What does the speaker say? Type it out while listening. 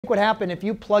What would happen if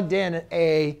you plugged in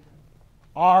a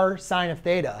r sine of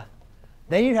theta?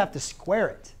 Then you'd have to square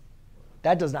it.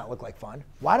 That does not look like fun.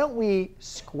 Why don't we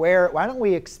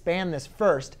expand this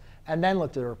first and then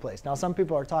look to replace? Now, some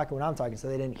people are talking when I'm talking, so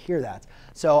they didn't hear that.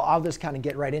 So I'll just kind of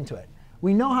get right into it.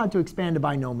 We know how to expand a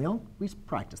binomial. We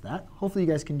practice that. Hopefully, you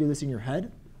guys can do this in your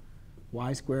head.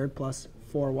 Y squared plus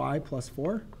 4y plus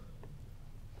 4.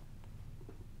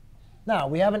 Now,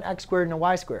 we have an x squared and a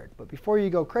y squared. But before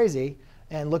you go crazy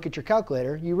and look at your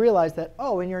calculator, you realize that,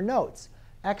 oh, in your notes,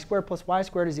 x squared plus y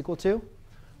squared is equal to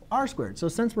r squared. So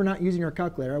since we're not using our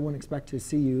calculator, I wouldn't expect to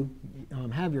see you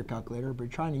have your calculator, but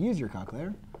you're trying to use your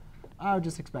calculator. I would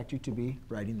just expect you to be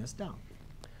writing this down.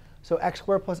 So x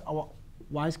squared plus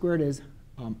y squared is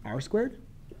r squared.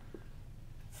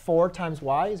 4 times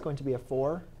y is going to be a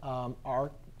 4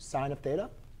 r sine of theta.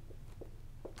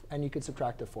 And you could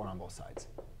subtract a 4 on both sides.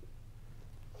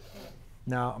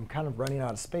 Now, I'm kind of running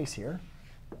out of space here.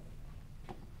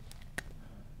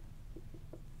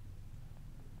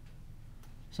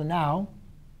 So now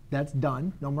that's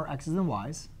done. No more x's and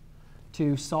y's.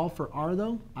 To solve for r,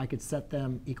 though, I could set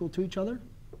them equal to each other.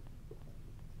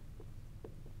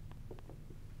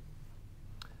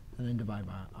 And then divide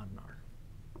by on r.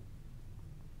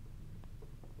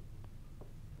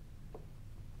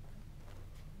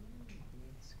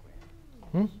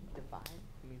 Divide?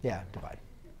 Yeah, divide.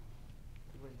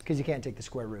 Because you can't take the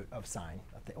square root of sine.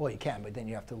 Well, you can, but then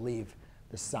you have to leave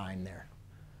the sign there,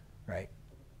 right?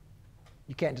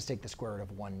 You can't just take the square root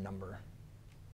of one number.